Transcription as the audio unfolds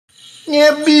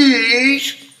Now,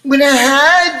 bitch, when I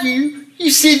hired you,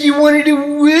 you said you wanted to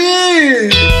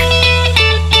work.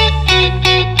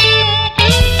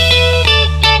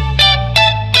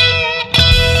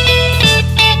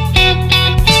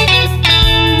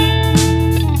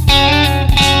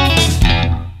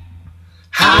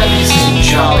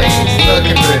 Charlie's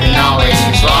looking pretty gnarly.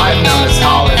 He's riding on his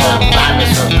Harley with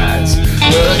bangers from nuts.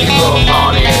 Looking for a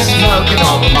party and smoking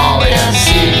all the molly. And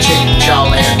see Chicken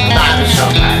Charlie and bangers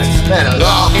from nuts. Better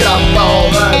lock up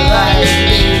all the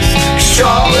ladies, 'cause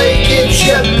Charlie gives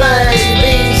you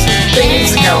babies.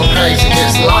 Things are going crazy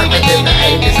just like they did in the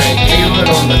 80s. They do it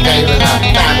on the daily like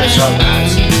bangers from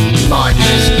nuts. You might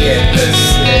just get the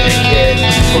snicket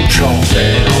from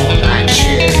chomping on that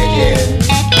chicken.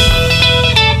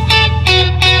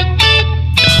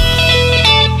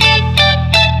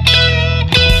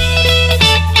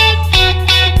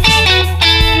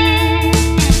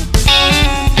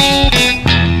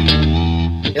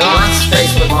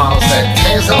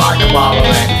 Like a bottle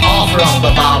and offer up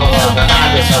the bottle of the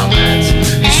Irish romance.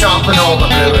 He's dropping all the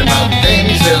brewing, but then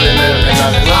he's really moving,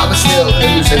 but his love is still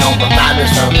oozing on the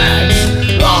Irish romance.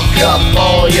 Lock up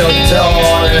all your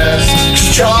daughters,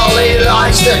 'cause Charlie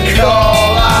likes to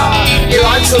call her. He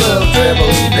likes a little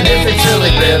dribble, even if it's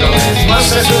really brittle. His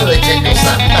mustache really tickles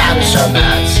that Irish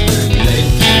romance.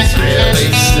 He's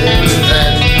really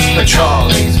sleuthing, but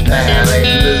Charlie's barely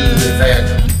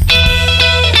moving.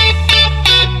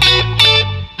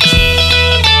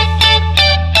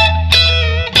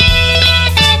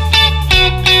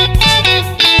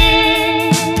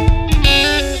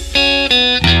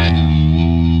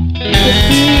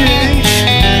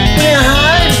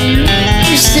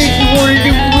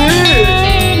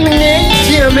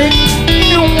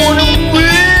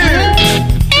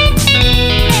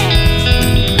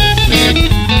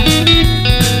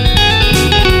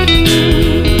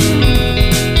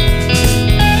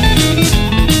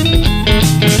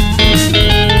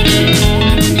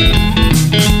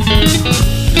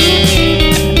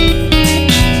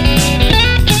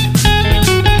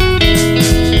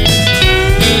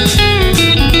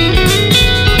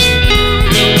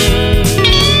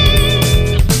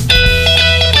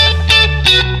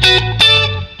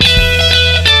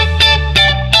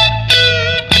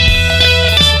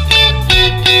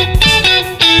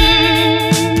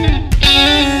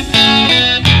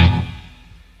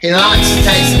 He likes to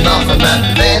taste the muffin, but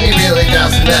then he really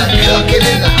doesn't cook it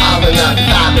in the oven, the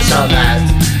fibers on that.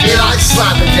 He likes to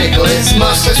slap and tickle, his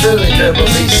mustache really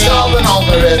dribbles. He's solving all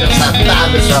the rhythms, that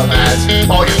fibers on that.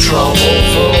 All your trouble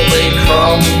fully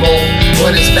crumble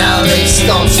when his belly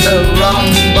starts to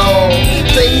rumble.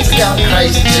 Things go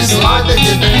crazy just like they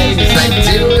did in the 80s. They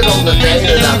do it on the day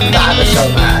of the fibers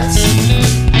on that.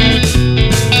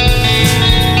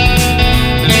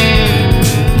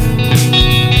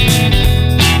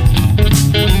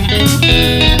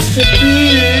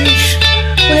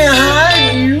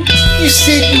 You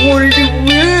said you wanted to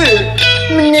work,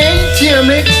 but now you tell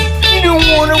me you don't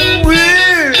want to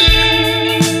work.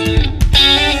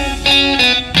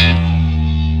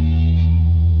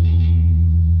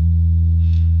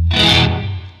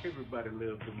 Everybody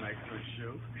loves the Mike Prince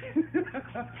Show.